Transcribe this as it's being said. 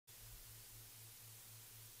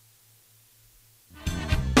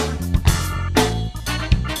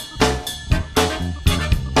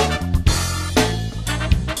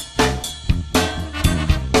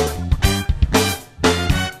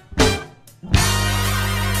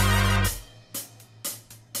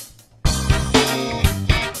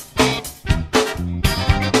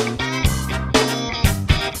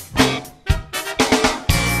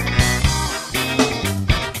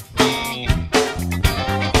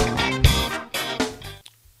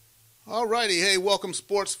righty. Hey, welcome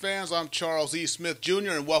sports fans. I'm Charles E. Smith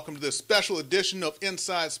Jr. and welcome to this special edition of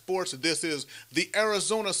Inside Sports. This is the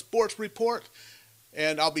Arizona Sports Report,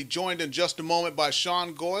 and I'll be joined in just a moment by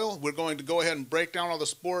Sean Goyle. We're going to go ahead and break down all the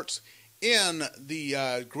sports in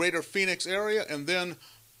the greater Phoenix area, and then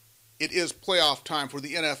it is playoff time for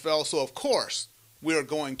the NFL, so of course we're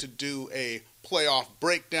going to do a playoff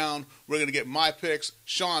breakdown. We're going to get my picks,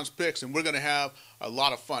 Sean's picks, and we're going to have a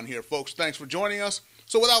lot of fun here, folks. Thanks for joining us.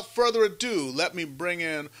 So without further ado, let me bring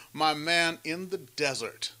in my man in the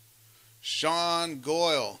desert, Sean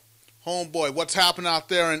Goyle. Homeboy, what's happening out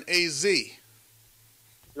there in AZ?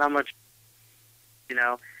 Not much,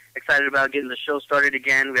 excited about getting the show started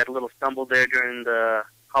again. We had a little stumble there during the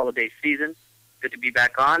holiday season. Good to be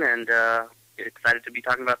back on, and excited to be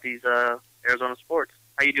talking about these Arizona sports.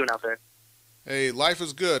 How you doing out there? Hey, life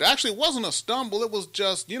is good. Actually, it wasn't a stumble. It was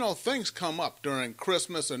just, things come up during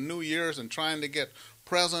Christmas and New Year's and trying to get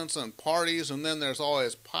presents and parties, and then there's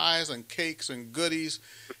always pies and cakes and goodies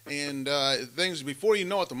and things. Before you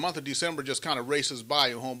know it, the month of December just kind of races by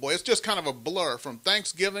you, homeboy. It's just kind of a blur from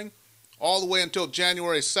Thanksgiving all the way until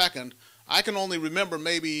January 2nd. I can only remember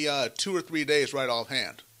maybe 2 or 3 days right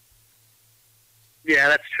offhand. Yeah,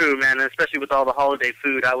 that's true, man, and especially with all the holiday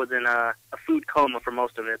food. I was in a food coma for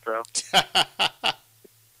most of it, so.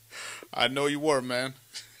 I know you were, man.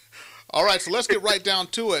 All right, so let's get right down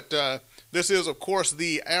to it. This is, of course,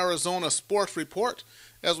 the Arizona Sports Report,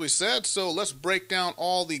 as we said, so let's break down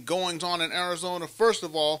all the goings-on in Arizona. First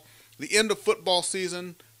of all, the end of football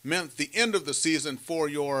season meant the end of the season for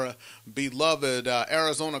your beloved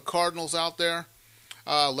Arizona Cardinals out there.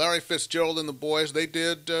 Larry Fitzgerald and the boys, they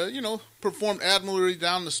did, performed admirably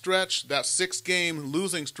down the stretch. That 6-game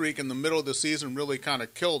losing streak in the middle of the season really kind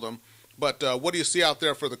of killed them. But what do you see out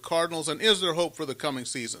there for the Cardinals, and is there hope for the coming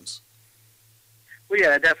seasons? Well,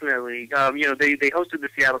 yeah, definitely. They hosted the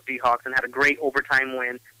Seattle Seahawks and had a great overtime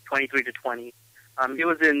win, 23-20. It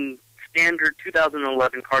was in standard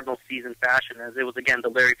 2011 Cardinals season fashion, as it was, again, the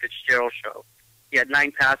Larry Fitzgerald show. He had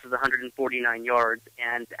 9 passes, 149 yards,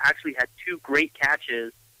 and actually had 2 great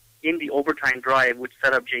catches in the overtime drive, which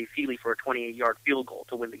set up Jay Feely for a 28-yard field goal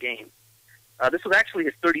to win the game. This was actually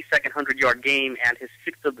his 32nd 100-yard game and his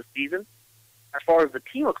 6th of the season. As far as the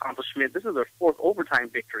team accomplishment, this is their 4th overtime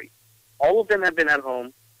victory. All of them have been at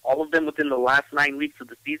home, all of them within the last 9 weeks of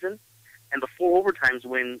the season, and the 4 overtimes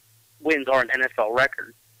wins are an NFL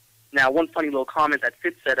record. Now, one funny little comment that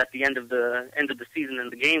Fitz said at the end of the season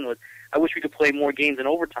in the game was, "I wish we could play more games in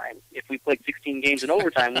overtime. If we played 16 games in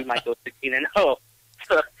overtime, we might go 16-0."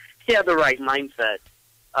 So he had the right mindset.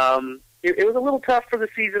 It was a little tough for the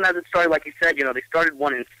season as it started. Like you said, they started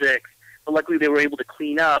 1-6, but luckily they were able to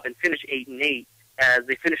clean up and finish 8-8 as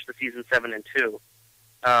they finished the season 7-2.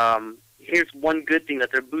 Here's one good thing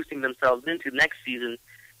that they're boosting themselves into next season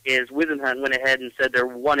is Whisenhunt went ahead and said they're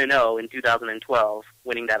 1-0 in 2012,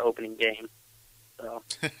 winning that opening game. So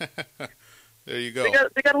there you go.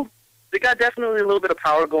 They got definitely a little bit of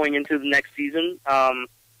power going into the next season.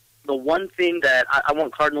 The one thing that I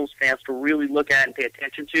want Cardinals fans to really look at and pay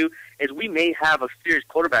attention to is we may have a serious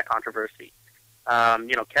quarterback controversy.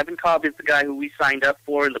 Kevin Cobb is the guy who we signed up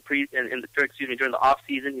for during the off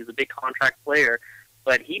season. He's a big contract player,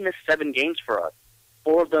 but he missed 7 games for us.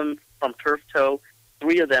 4 of them from turf toe,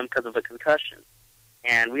 3 of them because of a concussion.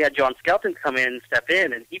 And we had John Skelton come in and step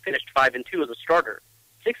in, and he finished 5-2 as a starter.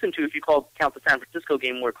 6-2 if you count the San Francisco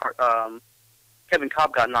game where Kevin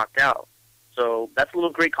Cobb got knocked out. So that's a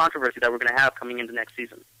little great controversy that we're going to have coming into next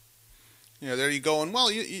season. Yeah, there you go. And,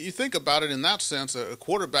 well, you think about it in that sense, a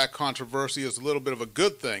quarterback controversy is a little bit of a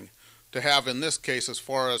good thing to have in this case as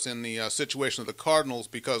far as in the situation of the Cardinals,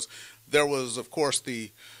 because there was, of course,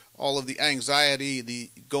 all of the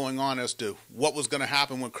anxiety going on as to what was going to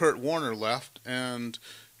happen when Kurt Warner left. And,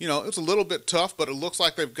 it's a little bit tough, but it looks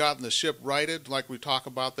like they've gotten the ship righted. Like we talk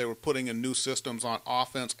about, they were putting in new systems on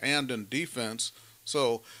offense and in defense.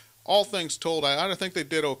 So all things told, I think they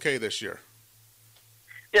did okay this year.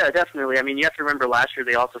 Yeah, definitely. I mean, you have to remember last year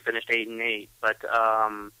they also finished 8-8, but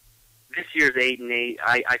this year's 8-8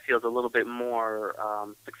 I feel is a little bit more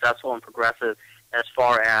successful and progressive as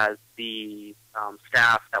far as the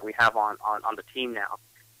staff that we have on the team now.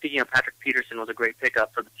 Speaking of, Patrick Peterson was a great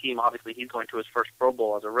pickup for the team. Obviously, he's going to his first Pro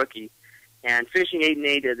Bowl as a rookie. And finishing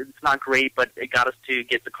 8-8, it's not great, but it got us to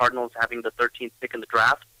get the Cardinals having the 13th pick in the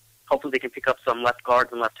draft. Hopefully they can pick up some left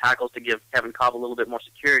guards and left tackles to give Kevin Cobb a little bit more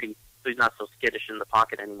security so he's not so skittish in the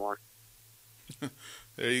pocket anymore.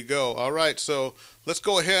 There you go. All right, so let's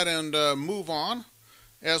go ahead and move on.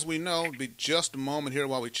 As we know, it'll be just a moment here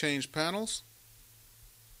while we change panels.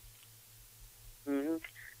 Mm-hmm.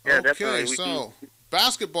 Yeah, okay, so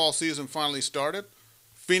basketball season finally started.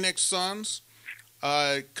 Phoenix Suns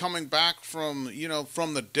coming back from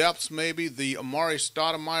from the depths. Maybe the Amari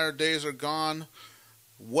Stoudemire days are gone.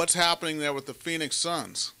 What's happening there with the Phoenix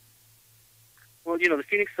Suns? Well, the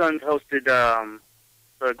Phoenix Suns hosted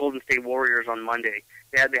the Golden State Warriors on Monday.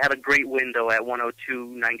 They had a great win though at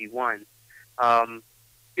 102-91.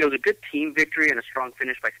 It was a good team victory and a strong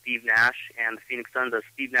finish by Steve Nash and the Phoenix Suns. As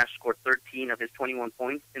Steve Nash scored 13 of his 21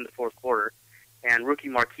 points in the fourth quarter, and rookie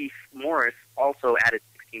Markieff Morris also added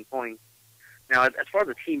 16 points. Now, as far as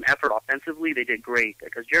the team effort offensively, they did great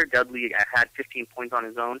because Jared Dudley had 15 points on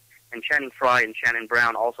his own, and Channing Frye and Shannon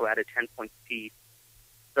Brown also added 10 points apiece.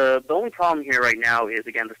 The only problem here right now is,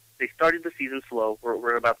 again, they started the season slow.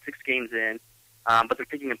 We're about 6 games in, but they're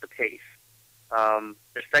picking up the pace.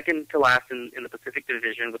 They're second to last in the Pacific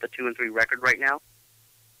Division with a 2-3 record right now.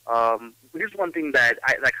 Here's one thing that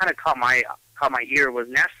kind of caught my ear was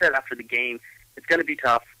Nash said after the game, it's going to be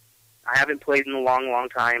tough. I haven't played in a long, long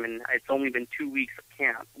time, and it's only been 2 weeks of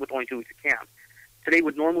camp, with only 2 weeks of camp. Today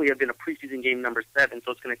would normally have been a preseason game number 7,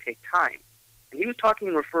 so it's going to take time. And he was talking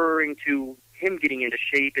and referring to him getting into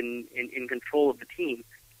shape and in control of the team.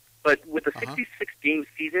 But with a 66-game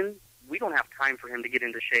season, we don't have time for him to get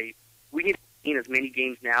into shape. We need to gain as many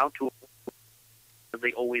games now as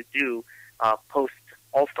they always do post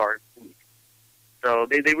All-Star week. So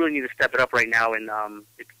they really need to step it up right now, and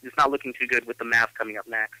it's not looking too good with the Mavs coming up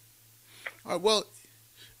next. Well,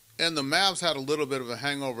 and the Mavs had a little bit of a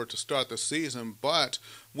hangover to start the season, but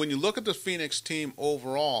when you look at the Phoenix team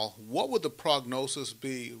overall, what would the prognosis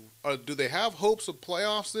be? Do they have hopes of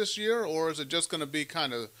playoffs this year, or is it just going to be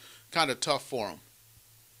kind of tough for them?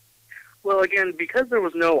 Well, again, because there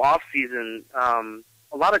was no off season,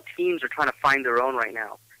 a lot of teams are trying to find their own right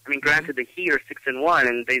now. I mean, granted, the Heat are 6-1,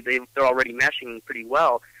 and they're already meshing pretty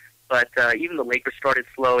well. But even the Lakers started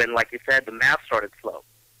slow, and like you said, the Mavs started slow.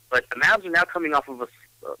 But the Mavs are now coming off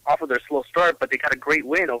of their slow start, but they got a great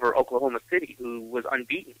win over Oklahoma City, who was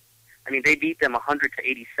unbeaten. I mean, they beat them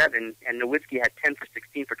 100-87, and Nowitzki had 10 for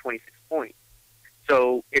 16 for 26 points.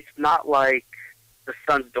 So it's not like the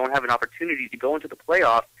Suns don't have an opportunity to go into the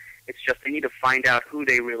playoffs. It's just they need to find out who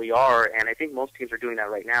they really are, and I think most teams are doing that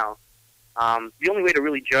right now. The only way to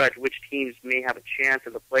really judge which teams may have a chance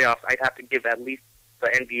in the playoffs, I'd have to give at least the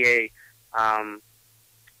NBA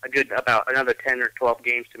about another 10 or 12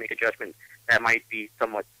 games to make a judgment that might be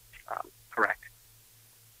somewhat correct.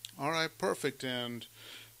 All right, perfect. And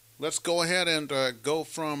let's go ahead and go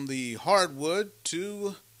from the hardwood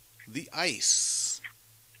to the ice.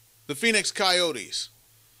 The Phoenix Coyotes.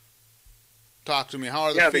 Talk to me. How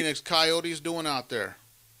are the Phoenix Coyotes doing out there?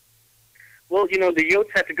 Well, the Yotes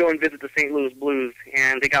had to go and visit the St. Louis Blues,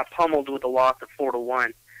 and they got pummeled with a loss of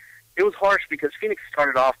 4-1. It was harsh because Phoenix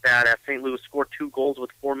started off bad as St. Louis scored 2 goals with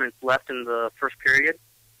 4 minutes left in the first period.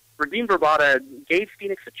 Radim Vrbata gave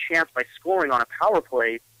Phoenix a chance by scoring on a power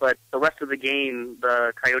play, but the rest of the game,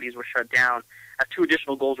 the Coyotes were shut down as 2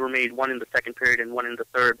 additional goals were made, one in the second period and one in the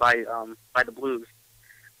third by the Blues.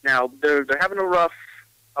 Now they're having a rough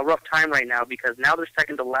time right now because now they're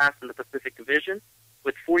second to last in the Pacific Division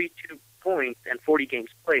with 42 points and 40 games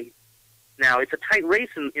played. Now it's a tight race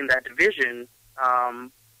in that division.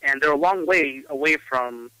 And they're a long way away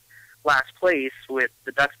from last place with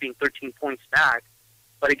the Ducks being 13 points back.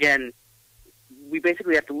 But again, we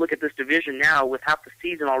basically have to look at this division now with half the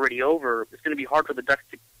season already over. It's going to be hard for the Ducks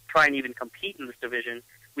to try and even compete in this division.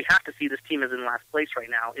 We have to see this team as in last place right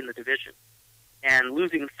now in the division. And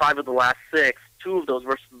losing 5 of the last 6, 2 of those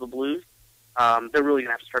versus the Blues, they're really going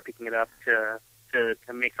to have to start picking it up to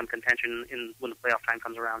make some contention when the playoff time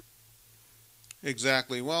comes around.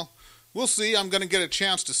 Exactly. Well, we'll see. I'm going to get a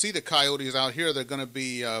chance to see the Coyotes out here. They're going to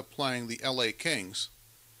be playing the L.A. Kings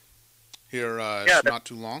here not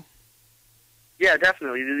too long. Yeah,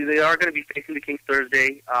 definitely. They are going to be facing the Kings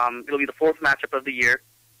Thursday. It'll be the 4th matchup of the year.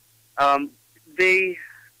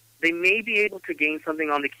 They may be able to gain something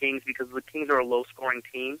on the Kings because the Kings are a low-scoring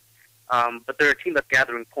team, but they're a team that's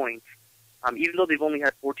gathering points. Even though they've only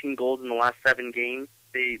had 14 goals in the last 7 games,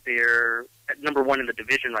 they're at number 1 in the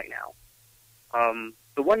division right now.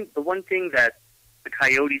 The one thing that the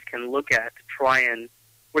Coyotes can look at to try and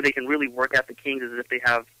where they can really work at the Kings is if they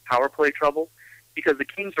have power play trouble, because the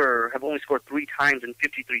Kings have only scored 3 times in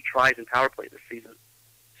 53 tries in power play this season.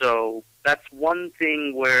 So that's one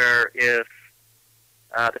thing where if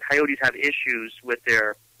the Coyotes have issues with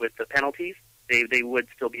the penalties, they would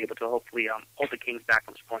still be able to hopefully hold the Kings back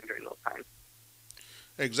from scoring during those times.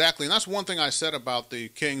 Exactly, and that's one thing I said about the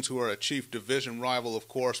Kings, who are a chief division rival, of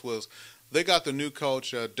course, was they got the new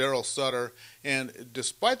coach, Daryl Sutter, and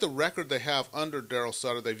despite the record they have under Daryl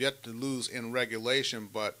Sutter, they've yet to lose in regulation,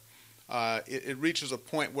 but it reaches a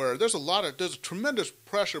point where there's a tremendous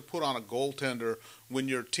pressure put on a goaltender when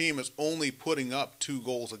your team is only putting up 2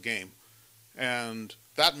 goals a game. And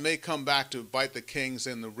that may come back to bite the Kings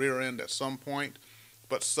in the rear end at some point.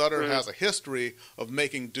 But Sutter has a history of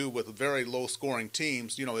making do with very low-scoring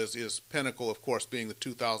teams. You know, his pinnacle, of course, being the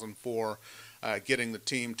 2004, getting the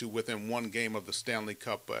team to within 1 game of the Stanley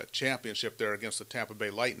Cup championship there against the Tampa Bay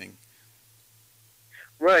Lightning.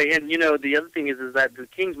 Right, and, you know, the other thing is that the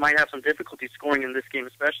Kings might have some difficulty scoring in this game,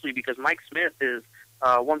 especially because Mike Smith is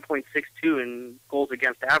 1.62 in goals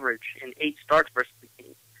against average in 8 starts versus the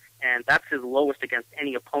Kings. And that's his lowest against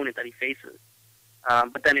any opponent that he faces.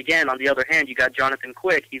 But then again, on the other hand, you got Jonathan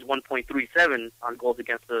Quick. He's 1.37 on goals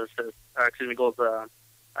against goals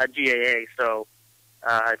GAA. So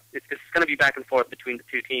it's going to be back and forth between the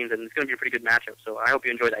 2 teams, and it's going to be a pretty good matchup. So I hope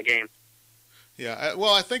you enjoy that game. Yeah,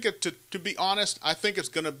 well, I think to be honest, I think it's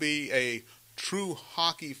going to be a true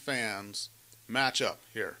hockey fans matchup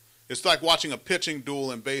here. It's like watching a pitching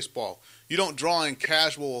duel in baseball. You don't draw in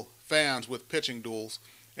casual fans with pitching duels,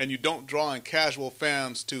 and you don't draw in casual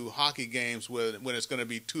fans to hockey games when it's going to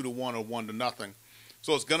be 2-1 or 1-0.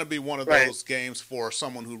 So it's going to be one of those games for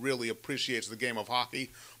someone who really appreciates the game of hockey.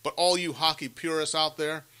 But all you hockey purists out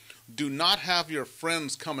there, do not have your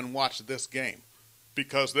friends come and watch this game,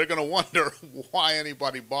 because they're going to wonder why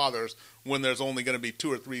anybody bothers when there's only going to be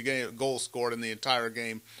 2 or 3 goals scored in the entire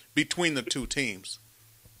game between the 2 teams.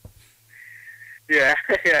 Yeah,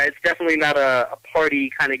 it's definitely not a party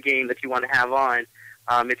kind of game that you want to have on.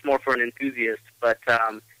 It's more for an enthusiast, but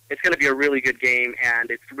it's going to be a really good game, and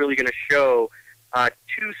it's really going to show 2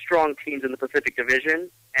 strong teams in the Pacific Division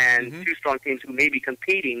and 2 strong teams who may be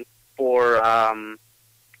competing for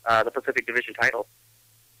the Pacific Division title.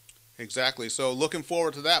 Exactly. So looking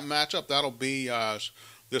forward to that matchup. That'll be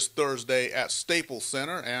this Thursday at Staples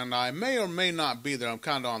Center, and I may or may not be there. I'm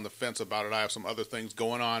kind of on the fence about it. I have some other things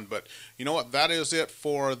going on, but you know what? That is it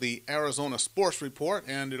for the Arizona Sports Report,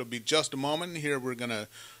 and it'll be just a moment. Here we're going to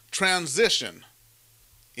transition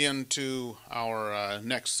into our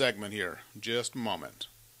next segment here. Just a moment.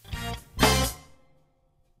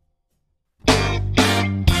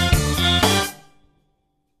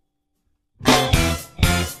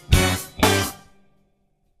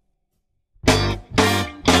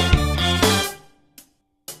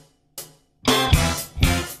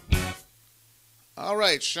 All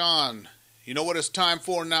right, Sean, you know what it's time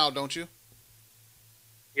for now, don't you?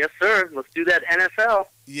 Yes, sir. Let's do that NFL.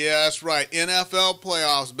 Yeah, that's right. NFL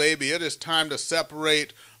playoffs, baby. It is time to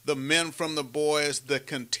separate the men from the boys, the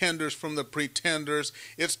contenders from the pretenders.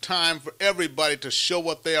 It's time for everybody to show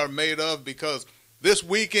what they are made of, because this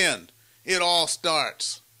weekend, it all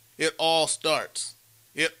starts. It all starts.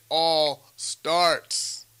 It all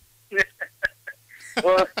starts.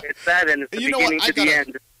 Well, it's that, and it's the beginning to the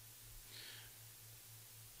end.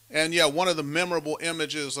 And yeah, one of the memorable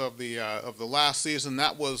images of the last season,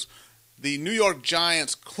 that was the New York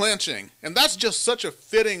Giants clinching, and that's just such a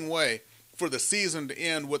fitting way for the season to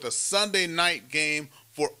end, with a Sunday night game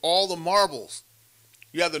for all the marbles.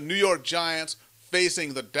 You have the New York Giants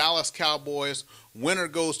facing the Dallas Cowboys. Winner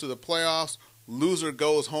goes to the playoffs, loser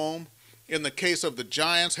goes home. In the case of the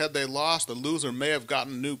Giants, had they lost, the loser may have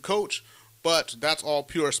gotten a new coach, but that's all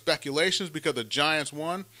pure speculations, because the Giants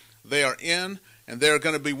won. They are in, and they're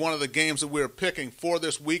going to be one of the games that we're picking for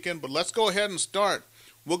this weekend. But let's go ahead and start.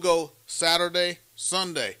 We'll go Saturday,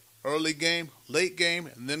 Sunday, early game, late game,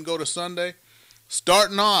 and then go to Sunday.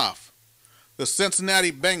 Starting off, the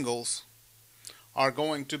Cincinnati Bengals are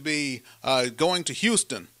going to be going to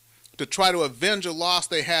Houston to try to avenge a loss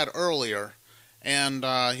they had earlier. And,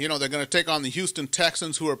 they're going to take on the Houston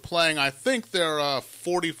Texans, who are playing, I think, their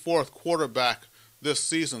 44th quarterback this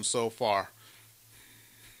season so far.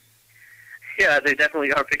 Yeah, they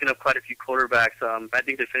definitely are picking up quite a few quarterbacks. I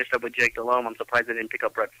think they finished up with Jake Delhomme. I'm surprised they didn't pick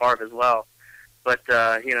up Brett Favre as well. But,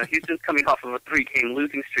 Houston's coming off of a 3-game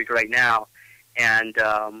losing streak right now. And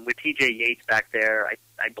with T.J. Yates back there,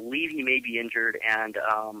 I believe he may be injured. And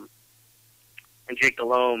Jake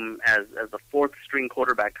Delhomme as the 4th-string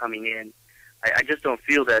quarterback coming in, I just don't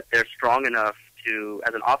feel that they're strong enough to,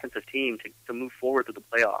 as an offensive team, to move forward to the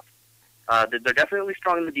playoffs. They're definitely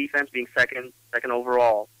strong in the defense, being second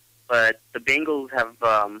overall. But the Bengals have,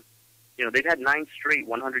 they've had 9 straight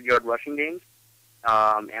 100-yard rushing games,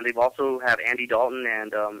 and they've also have Andy Dalton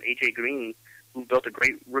and A.J. Green, who built a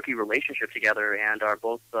great rookie relationship together and are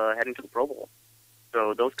both heading to the Pro Bowl.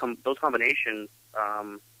 So those combinations,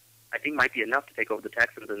 I think, might be enough to take over the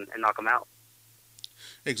Texans and knock them out.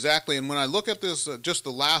 Exactly, and when I look at this, just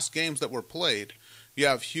the last games that were played, you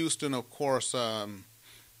have Houston, of course.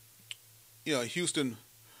 Houston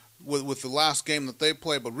with the last game that they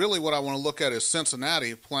played, but really what I want to look at is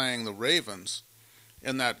Cincinnati playing the Ravens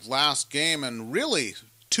in that last game, and really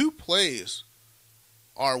 2 plays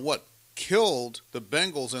are what killed the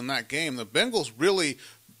Bengals in that game. The Bengals really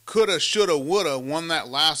coulda, shoulda, woulda won that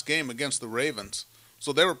last game against the Ravens.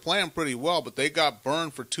 So they were playing pretty well, but they got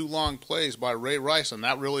burned for 2 long plays by Ray Rice, and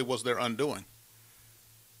that really was their undoing.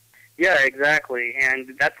 Yeah, exactly.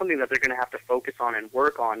 And that's something that they're going to have to focus on and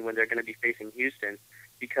work on when they're going to be facing Houston,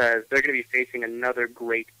 because they're going to be facing another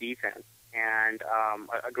great defense and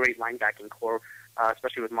a great linebacking core,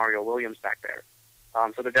 especially with Mario Williams back there.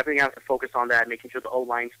 So they're definitely going to have to focus on that, making sure the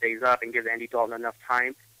O-line stays up and give Andy Dalton enough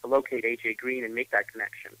time to locate A.J. Green and make that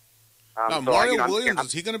connection. Now, Mario Williams,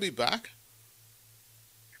 is he going to be back?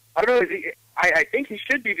 I don't know. I think he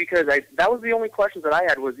should be, because that was the only questions that I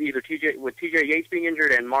had, was either T.J. Yates being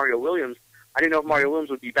injured and Mario Williams. I didn't know if Mario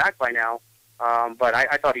Williams would be back by now, but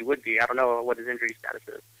I thought he would be. I don't know what his injury status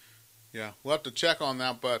is. Yeah, we'll have to check on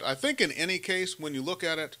that. But I think in any case, when you look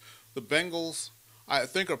at it, the Bengals, I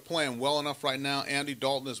think, are playing well enough right now. Andy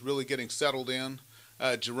Dalton is really getting settled in.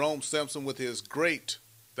 Jerome Simpson with his great,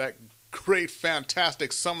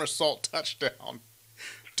 fantastic somersault touchdown.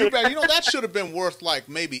 Too bad. That should have been worth like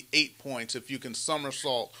maybe 8 points if you can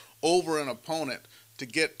somersault over an opponent to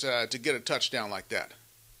get a touchdown like that.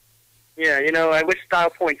 Yeah, I wish style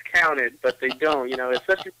points counted, but they don't.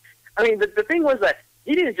 Especially, the thing was that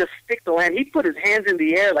he didn't just stick the land. He put his hands in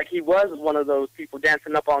the air like he was one of those people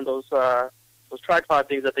dancing up on those tripod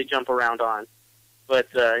things that they jump around on. But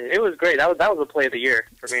it was great. That was a play of the year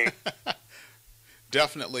for me.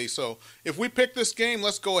 Definitely. So if we pick this game,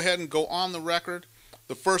 let's go ahead and go on the record.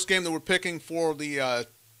 The first game that we're picking for the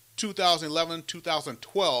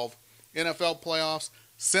 2011-2012 NFL playoffs,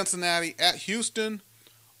 Cincinnati at Houston.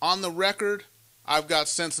 On the record, I've got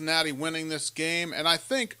Cincinnati winning this game, and I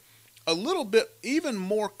think a little bit even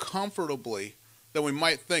more comfortably than we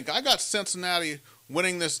might think. I got Cincinnati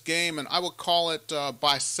winning this game, and I would call it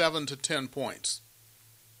by 7 to 10 points.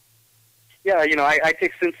 Yeah, I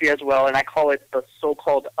take Cincy as well, and I call it the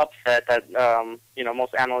so-called upset that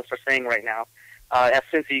most analysts are saying right now. As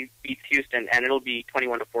Cincy beats Houston, and it'll be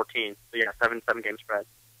 21 to 14. So yeah, 7 game spread,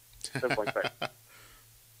 7-point spread.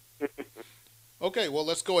 Okay, well,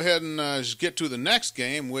 let's go ahead and get to the next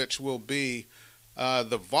game, which will be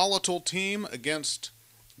the volatile team against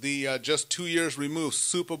the just 2 years removed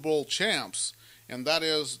Super Bowl champs, and that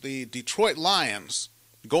is the Detroit Lions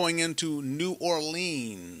going into New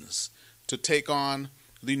Orleans to take on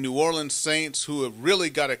the New Orleans Saints, who have really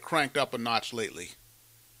got it cranked up a notch lately.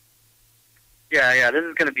 Yeah, this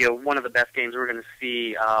is going to be one of the best games we're going to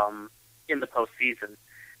see in the postseason.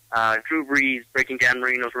 Drew Brees breaking Dan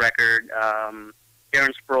Marino's record,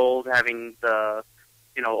 Darren Sproles having the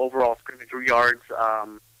overall scrimmage yards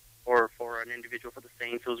for an individual for the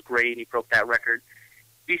Saints. It was great. He broke that record.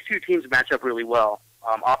 These two teams match up really well.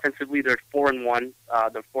 Offensively, they're 4-1.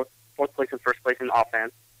 They're fourth place and first place in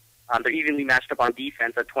offense. They're evenly matched up on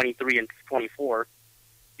defense at 23 and 24.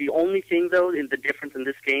 The only thing, though, in the difference in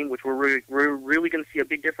this game, which we're really going to see a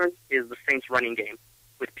big difference, is the Saints' running game.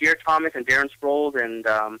 With Pierre Thomas and Darren Sproles and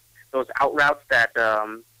those out routes that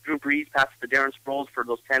Drew Brees passes to Darren Sproles for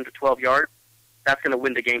those 10 to 12 yards, that's going to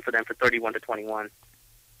win the game for them for 31 to 21.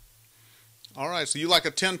 All right, so you like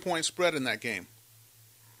a 10-point spread in that game?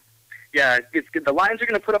 Yeah, it's good. The Lions are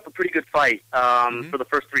going to put up a pretty good fight for the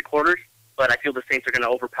first 3 quarters, but I feel the Saints are going to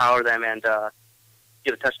overpower them and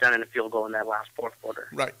get a touchdown and a field goal in that last 4th quarter.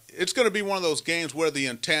 Right. It's going to be one of those games where the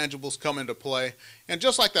intangibles come into play. And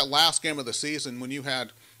just like that last game of the season when you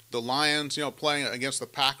had the Lions, playing against the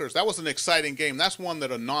Packers, that was an exciting game. That's one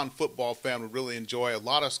that a non-football fan would really enjoy. A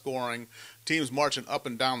lot of scoring, teams marching up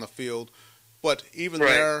and down the field. But even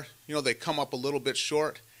there, they come up a little bit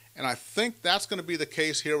short. And I think that's going to be the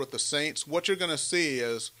case here with the Saints. What you're going to see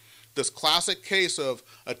is this classic case of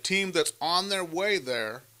a team that's on their way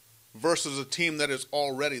there versus a team that is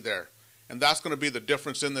already there. And that's going to be the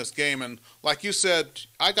difference in this game. And like you said,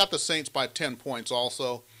 I got the Saints by 10 points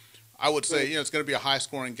also. I would say, it's going to be a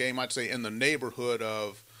high-scoring game. I'd say in the neighborhood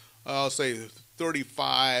of, say,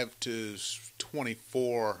 35 to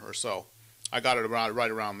 24 or so. I got it right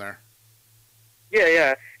around there.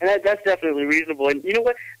 Yeah, and that's definitely reasonable. And you know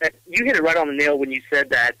what? You hit it right on the nail when you said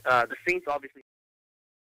that the Saints obviously,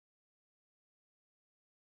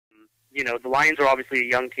 the Lions are obviously a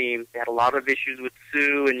young team. They had a lot of issues with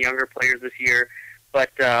Sue and younger players this year.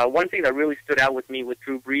 But one thing that really stood out with me with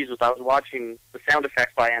Drew Brees was I was watching the sound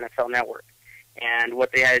effects by NFL Network. And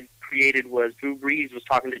what they had created was Drew Brees was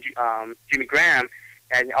talking to Jimmy Graham,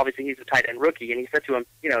 and obviously he's a tight end rookie. And he said to him,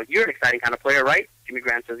 you're an exciting kind of player, right? Jimmy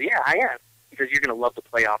Graham says, yeah, I am. He says, you're going to love the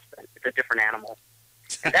playoffs then. It's a different animal.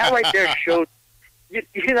 And that right there shows,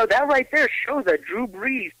 that right there shows that Drew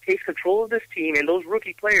Brees takes control of this team and those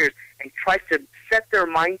rookie players and tries to set their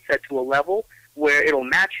mindset to a level where it'll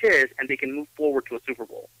match his and they can move forward to a Super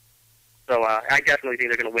Bowl. So I definitely think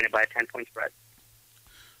they're going to win it by a 10-point spread.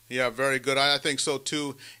 Yeah, very good. I think so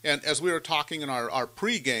too. And as we were talking in our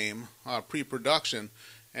pre-game, pre-production,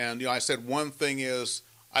 and I said one thing is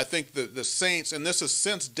I think the Saints, and this is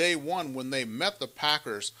since day one when they met the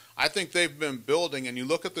Packers, I think they've been building, and you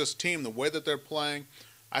look at this team, the way that they're playing,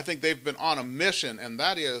 I think they've been on a mission, and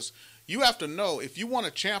that is you have to know if you want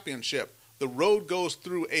a championship, the road goes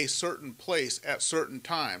through a certain place at certain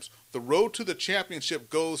times. The road to the championship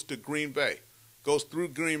goes to Green Bay, goes through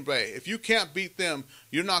Green Bay. If you can't beat them,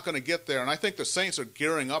 you're not going to get there, and I think the Saints are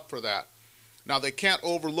gearing up for that. Now, they can't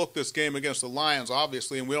overlook this game against the Lions,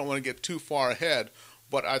 obviously, and we don't want to get too far ahead,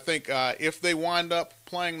 but I think if they wind up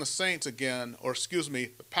playing the Saints again, the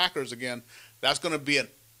Packers again, that's going to be an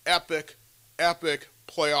epic, epic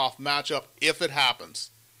playoff matchup if it happens.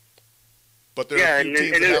 But there are a few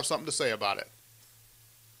teams that have something to say about it.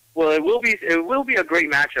 Well, it will be a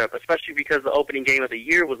great matchup, especially because the opening game of the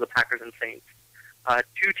year was the Packers and Saints.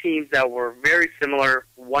 Two teams that were very similar.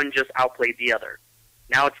 One just outplayed the other.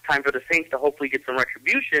 Now it's time for the Saints to hopefully get some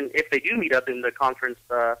retribution if they do meet up in the conference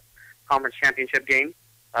championship game.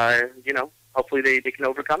 Hopefully they can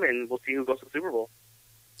overcome it, and we'll see who goes to the Super Bowl.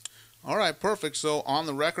 All right, perfect. So on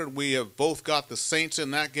the record, we have both got the Saints in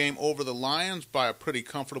that game over the Lions by a pretty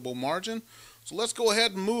comfortable margin. So let's go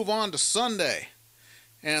ahead and move on to Sunday.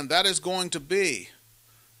 And that is going to be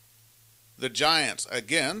the Giants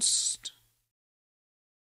against...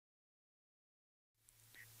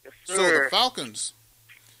 Yes, sir. So the Falcons.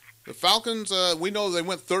 The Falcons, we know they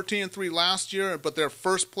went 13-3 last year, but their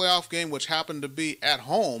first playoff game, which happened to be at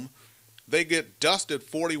home, they get dusted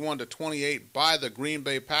 41-28 by the Green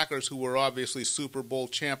Bay Packers, who were obviously Super Bowl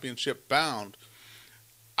championship bound.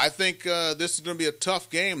 I think this is going to be a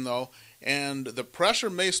tough game, though, and the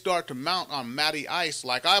pressure may start to mount on Matty Ice.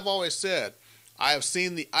 Like I've always said, I have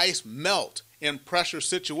seen the ice melt in pressure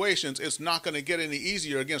situations. It's not going to get any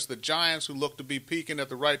easier against the Giants, who look to be peaking at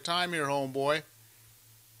the right time here, homeboy.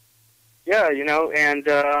 Yeah, and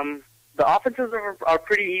the offenses are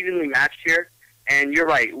pretty evenly matched here. And you're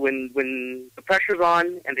right, when the pressure's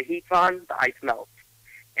on and the heat's on, the ice melts.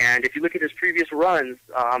 And if you look at his previous runs,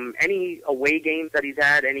 any away games that he's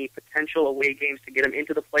had, any potential away games to get him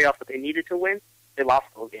into the playoffs that they needed to win, they lost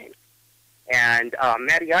those games. And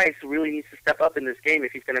Matty Ice really needs to step up in this game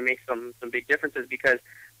if he's going to make some big differences, because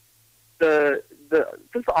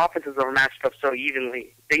since the offenses are matched up so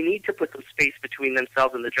evenly, they need to put some space between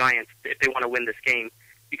themselves and the Giants if they want to win this game.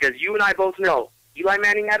 Because you and I both know, Eli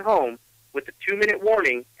Manning at home, with the 2-minute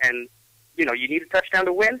warning, and you need a touchdown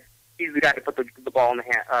to win, he's the guy to put the ball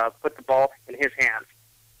in his hands.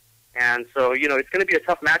 And so it's going to be a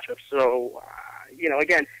tough matchup. So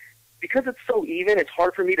again, because it's so even, it's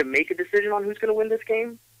hard for me to make a decision on who's going to win this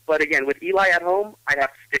game. But again, with Eli at home, I'd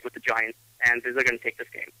have to stick with the Giants, and they're going to take this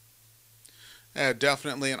game.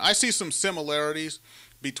 Definitely, and I see some similarities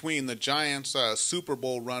between the Giants' Super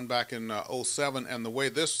Bowl run back in 2007 and the way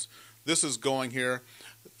this is going here.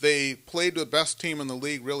 They played the best team in the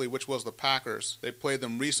league, really, which was the Packers. They played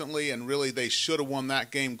them recently, and really they should have won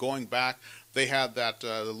that game going back. They had that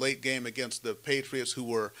the late game against the Patriots, who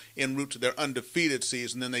were en route to their undefeated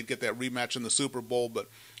season. Then they'd get that rematch in the Super Bowl. But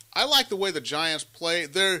I like the way the Giants play.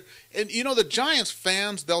 The Giants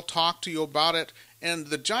fans, they'll talk to you about it, and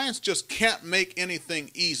the Giants just can't make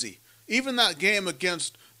anything easy. Even that game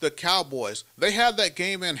against the Cowboys, they had that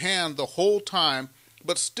game in hand the whole time,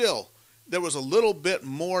 but still, there was a little bit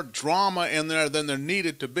more drama in there than there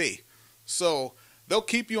needed to be. So they'll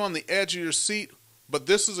keep you on the edge of your seat, but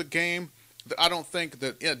this is a game that I don't think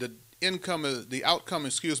that the outcome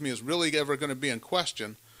is really ever going to be in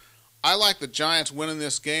question. I like the Giants winning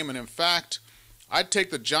this game, and in fact, I'd take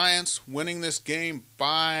the Giants winning this game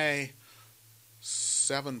by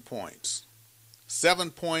 7 points.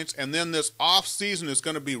 7 points, and then this off season is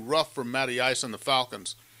going to be rough for Matty Ice and the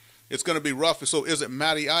Falcons. It's going to be rough. So is it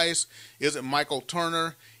Matty Ice? Is it Michael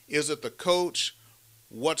Turner? Is it the coach?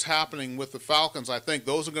 What's happening with the Falcons? I think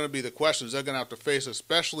those are going to be the questions they're going to have to face,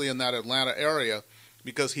 especially in that Atlanta area,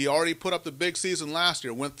 because he already put up the big season last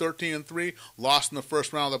year, went 13-3, lost in the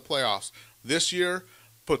first round of the playoffs. This year,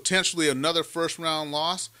 potentially another first-round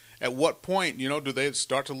loss. At what point, do they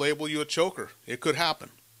start to label you a choker? It could happen.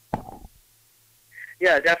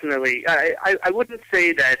 Yeah, definitely. I wouldn't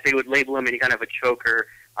say that they would label him any kind of a choker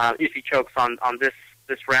if he chokes on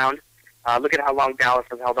this round. Look at how long Dallas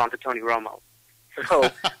has held on to Tony Romo.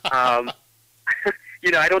 So, I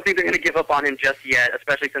don't think they're going to give up on him just yet,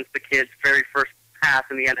 especially since the kid's very first pass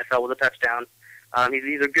in the NFL was a touchdown.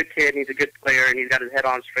 He's a good kid, and he's a good player, and he's got his head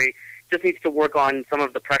on straight. Just needs to work on some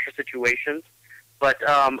of the pressure situations. But,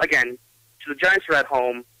 again, the Giants are at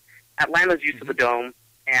home. Atlanta's used to the Dome,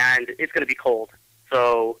 and it's going to be cold.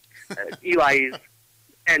 So Eli's,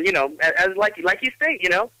 and, you know, as like you say, you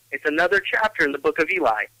know, it's another chapter in the book of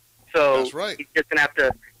Eli. So that's right. he's just gonna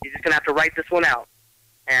have to write this one out,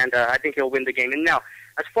 and I think he'll win the game. And now,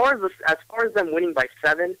 as far as them winning by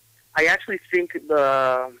 7, I actually think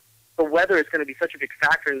the weather is going to be such a big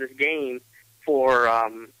factor in this game for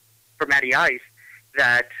Matty Ice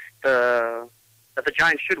that the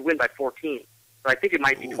Giants should win by 14. So I think it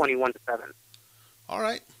might be 21-7. All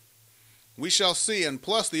right. We shall see. And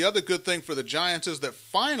plus, the other good thing for the Giants is that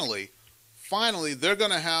finally, they're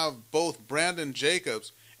going to have both Brandon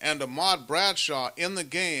Jacobs and Ahmad Bradshaw in the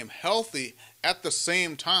game healthy at the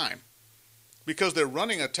same time, because their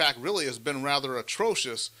running attack really has been rather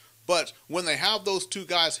atrocious. But when they have those two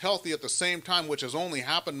guys healthy at the same time, which has only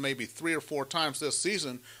happened maybe 3 or 4 times this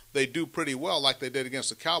season, they do pretty well, like they did against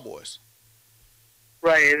the Cowboys.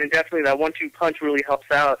 Right, and definitely that 1-2 punch really helps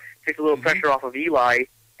out, takes a little pressure off of Eli,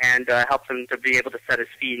 and helps him to be able to set his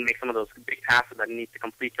feet and make some of those big passes that he needs to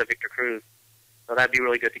complete to Victor Cruz. So that'd be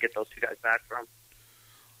really good to get those two guys back from.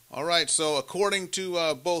 All right, so according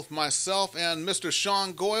to both myself and Mr.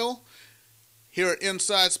 Sean Goyle, here at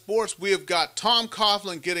Inside Sports, we have got Tom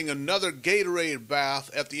Coughlin getting another Gatorade bath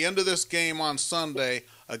at the end of this game on Sunday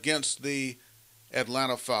against the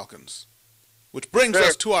Atlanta Falcons. Which brings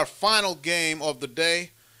us to our final game of the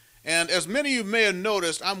day. And as many of you may have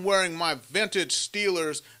noticed, I'm wearing my vintage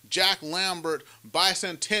Steelers Jack Lambert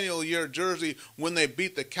bicentennial year jersey when they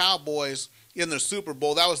beat the Cowboys in the Super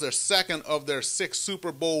Bowl. That was their second of their 6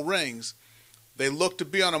 Super Bowl rings. They look to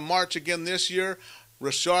be on a march again this year.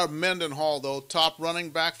 Rashard Mendenhall, though, top running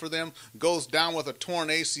back for them, goes down with a torn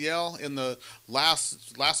ACL in the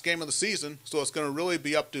last game of the season. So it's going to really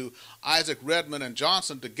be up to Isaac Redman and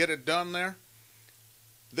Johnson to get it done there.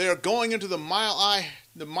 They are going into the Mile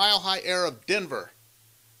High era of Denver.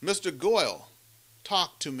 Mr. Goyle,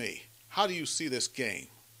 talk to me. How do you see this game?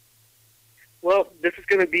 Well, this is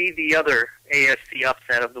going to be the other AFC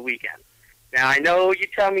upset of the weekend. Now, I know you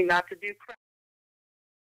tell me not to do crap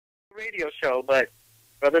radio show, but,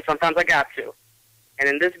 brother, sometimes I got to. And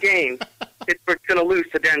in this game, Pittsburgh's going to lose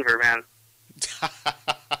to Denver, man.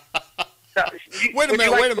 So, wait a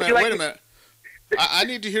minute. I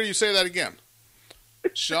need to hear you say that again.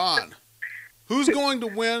 Sean, who's going to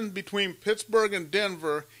win between Pittsburgh and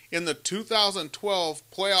Denver in the 2012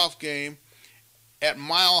 playoff game at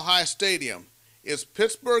Mile High Stadium? Is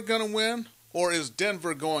Pittsburgh going to win, or is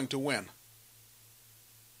Denver going to win?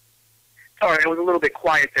 Sorry, I was a little bit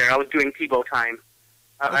quiet there. I was doing Tebow time.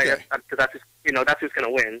 Okay. That's who's going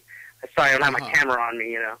to win. Sorry, I don't have my camera on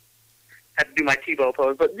me, Had to do my Tebow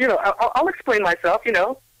pose. But, I'll explain myself,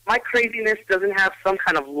 My craziness doesn't have some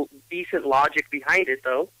kind of decent logic behind it,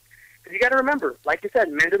 though. Because you got to remember, like you said,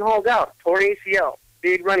 Mendenhall's out, torn ACL,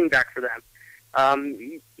 big running back for them.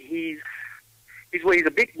 He's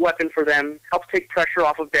a big weapon for them, helps take pressure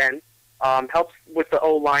off of Ben, helps with the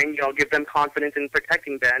O-line, give them confidence in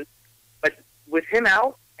protecting Ben. But with him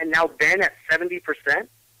out, and now Ben at 70%,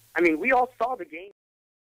 I mean, we all saw the game.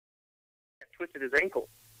 Twisted his ankle.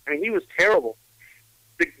 I mean, he was terrible.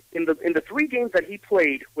 In the 3 games that he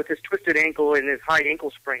played with his twisted ankle and his high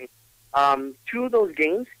ankle sprain, 2 of those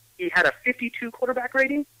games, he had a 52 quarterback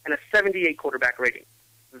rating and a 78 quarterback rating.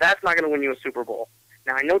 That's not going to win you a Super Bowl.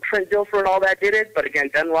 Now, I know Trent Dilfer and all that did it, but again,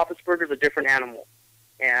 Ben Roethlisberger's a different animal.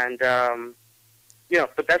 And,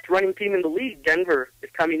 the best running team in the league, Denver, is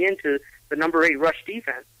coming into the number 8 rush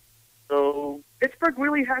defense. So Pittsburgh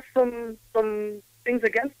really has some things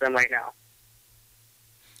against them right now.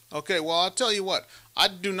 Okay, well, I'll tell you what. I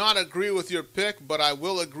do not agree with your pick, but I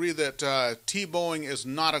will agree that T-bowing is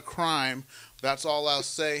not a crime. That's all I'll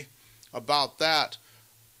say about that.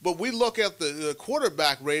 But we look at the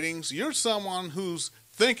quarterback ratings. You're someone who's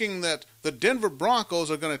thinking that the Denver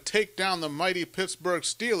Broncos are going to take down the mighty Pittsburgh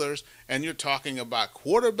Steelers, and you're talking about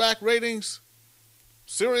quarterback ratings?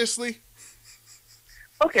 Seriously?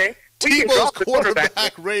 Okay. Tebow's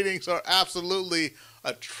quarterback ratings are absolutely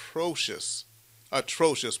atrocious.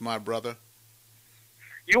 Atrocious, my brother.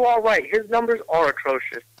 You are right. His numbers are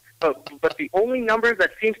atrocious. But the only numbers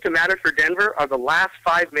that seems to matter for Denver are the last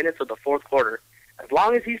 5 minutes of the fourth quarter. As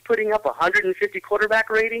long as he's putting up a 150 quarterback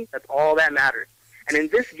rating, that's all that matters. And in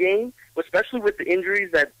this game, especially with the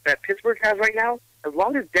injuries that Pittsburgh has right now, as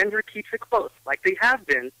long as Denver keeps it close, like they have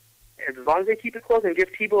been, as long as they keep it close and give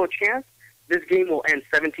Tebow a chance, this game will end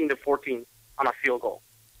 17-14 on a field goal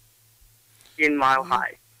in Mile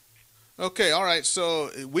High. Okay, all right.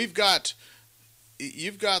 So we've got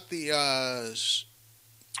you've got the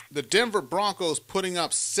Denver Broncos putting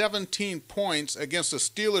up 17 points against the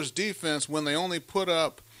Steelers defense when they only put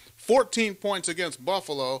up 14 points against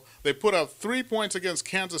Buffalo. They put up 3 points against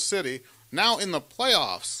Kansas City. Now in the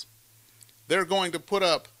playoffs, they're going to put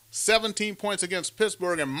up 17 points against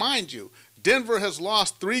Pittsburgh. And mind you, Denver has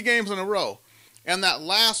lost 3 games in a row. And that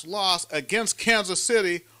last loss against Kansas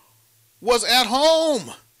City was at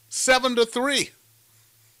home, 7-3.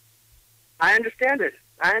 I understand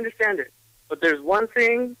it. But there's one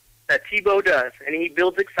thing that Tebow does, and he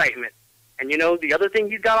builds excitement. And you know, the other thing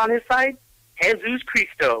he's got on his side? Jesus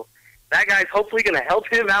Cristo. That guy's hopefully going to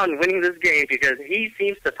help him out in winning this game because he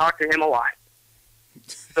seems to talk to him a lot.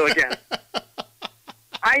 So again,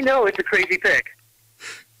 I know it's a crazy pick.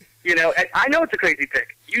 You know, I know it's a crazy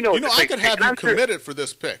pick. You know, I could have you committed for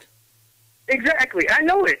this pick. Exactly. I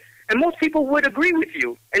know it. And most people would agree with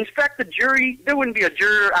you. In fact, the jury, there wouldn't be a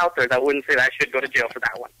juror out there that wouldn't say that I should go to jail for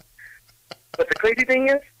that one. But the crazy thing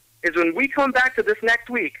is when we come back to this next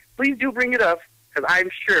week, please do bring it up, because I'm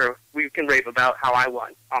sure we can rave about how I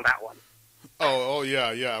won on that one. Oh,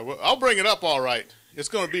 yeah. Well, I'll bring it up all right. It's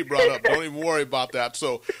going to be brought up. Don't even worry about that.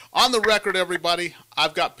 So, on the record, everybody,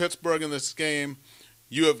 I've got Pittsburgh in this game.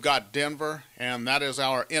 You have got Denver, and that is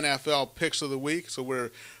our NFL Picks of the Week. So,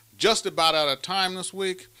 we're just about out of time this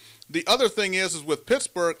week. The other thing is with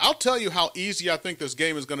Pittsburgh, I'll tell you how easy I think this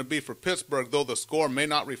game is going to be for Pittsburgh, though the score may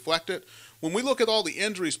not reflect it. When we look at all the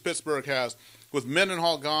injuries Pittsburgh has, with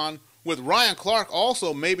Mendenhall gone, with Ryan Clark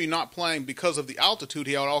also maybe not playing because of the altitude,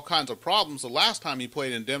 he had all kinds of problems the last time he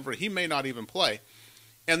played in Denver. He may not even play.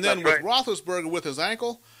 And then with Roethlisberger with his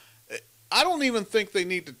ankle, I don't even think they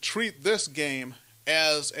need to treat this game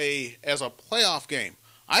as a playoff game.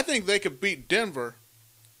 I think they could beat Denver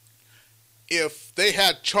if they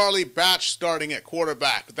had Charlie Batch starting at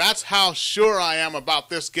quarterback. That's how sure I am about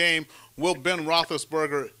this game. Will Ben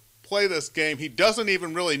Roethlisberger play this game? He doesn't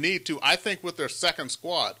even really need to. I think with their second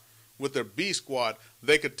squad, with their B squad,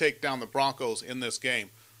 they could take down the Broncos in this game.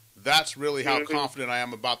 That's really how confident I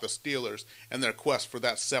am about the Steelers and their quest for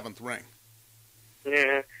that 7th ring.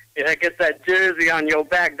 Yeah, I guess that jersey on your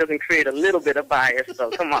back doesn't create a little bit of bias, so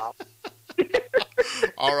come on.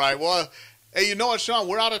 All right, well, hey, you know what, Sean?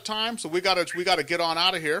 We're out of time, so we gotta get on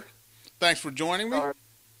out of here. Thanks for joining me.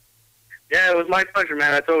 Yeah, it was my pleasure,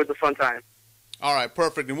 man. It's always a fun time. All right,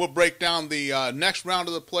 perfect. And we'll break down the next round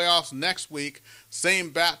of the playoffs next week. Same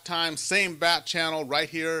bat time, same bat channel right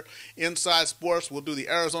here, Inside Sports. We'll do the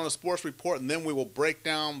Arizona Sports Report, and then we will break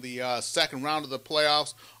down the second round of the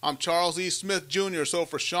playoffs. I'm Charles E. Smith, Jr., so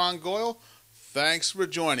for Sean Goyle, thanks for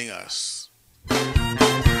joining us.